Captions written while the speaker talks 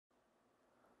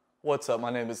What's up? My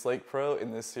name is Lake Pro,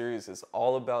 and this series is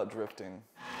all about drifting.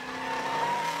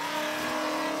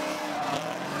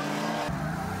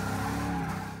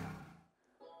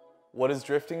 What is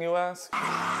drifting, you ask?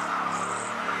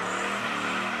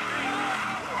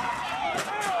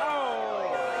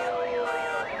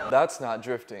 That's not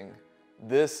drifting.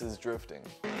 This is drifting.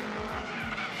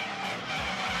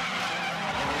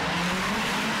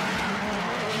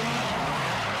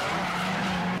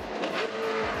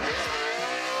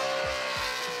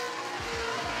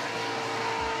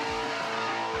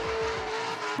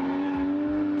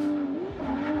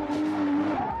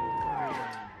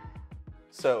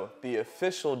 So, the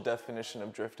official definition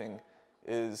of drifting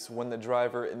is when the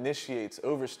driver initiates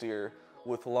oversteer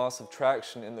with loss of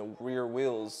traction in the rear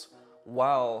wheels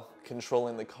while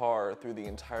controlling the car through the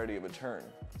entirety of a turn.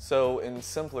 So, in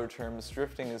simpler terms,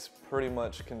 drifting is pretty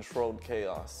much controlled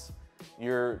chaos.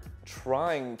 You're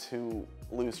trying to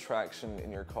lose traction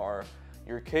in your car,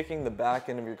 you're kicking the back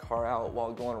end of your car out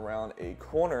while going around a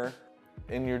corner,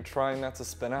 and you're trying not to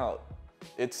spin out.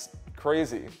 It's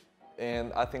crazy.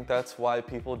 And I think that's why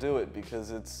people do it,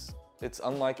 because it's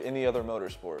unlike any other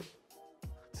motorsport.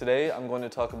 Today, I'm going to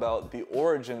talk about the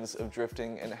origins of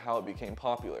drifting and how it became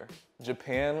popular.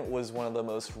 Japan was one of the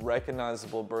most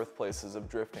recognizable birthplaces of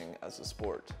drifting as a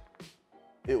sport.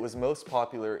 It was most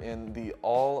popular in the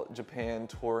All Japan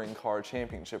Touring Car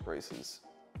Championship races.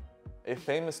 A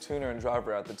famous tuner and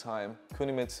driver at the time,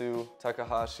 Kunimitsu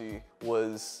Takahashi,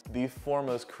 was the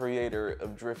foremost creator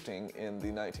of drifting in the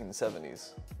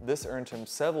 1970s. This earned him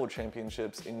several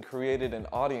championships and created an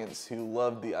audience who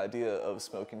loved the idea of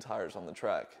smoking tires on the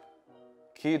track.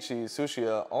 Kiichi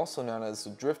Tsuchiya, also known as the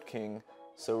Drift King,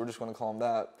 so we're just going to call him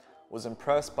that, was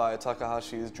impressed by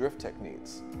Takahashi's drift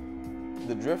techniques.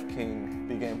 The Drift King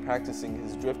began practicing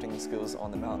his drifting skills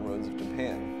on the mountain roads of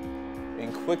Japan,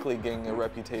 and quickly gaining a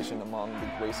reputation among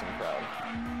the racing crowd.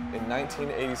 In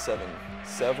 1987,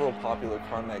 several popular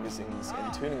car magazines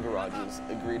and tuning garages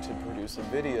agreed to produce a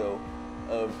video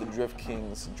of the Drift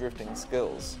King's drifting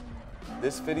skills.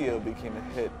 This video became a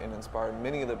hit and inspired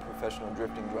many of the professional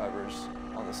drifting drivers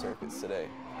on the circuits today.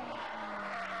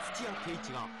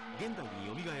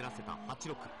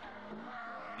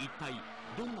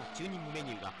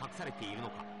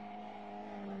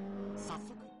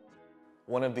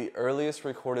 One of the earliest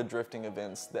recorded drifting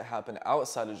events that happened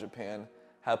outside of Japan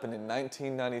happened in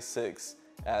 1996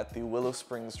 at the Willow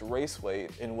Springs Raceway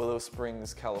in Willow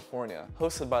Springs, California,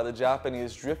 hosted by the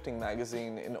Japanese drifting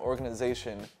magazine and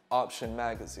organization Option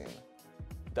Magazine.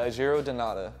 Daijiro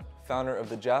Donata, founder of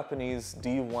the Japanese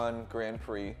D1 Grand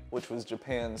Prix, which was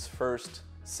Japan's first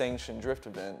sanctioned drift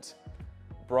event,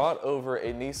 brought over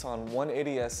a Nissan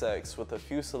 180SX with a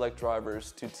few select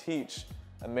drivers to teach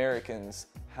Americans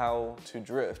how to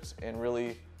drift and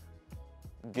really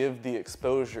give the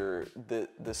exposure that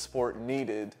the sport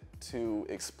needed to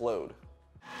explode.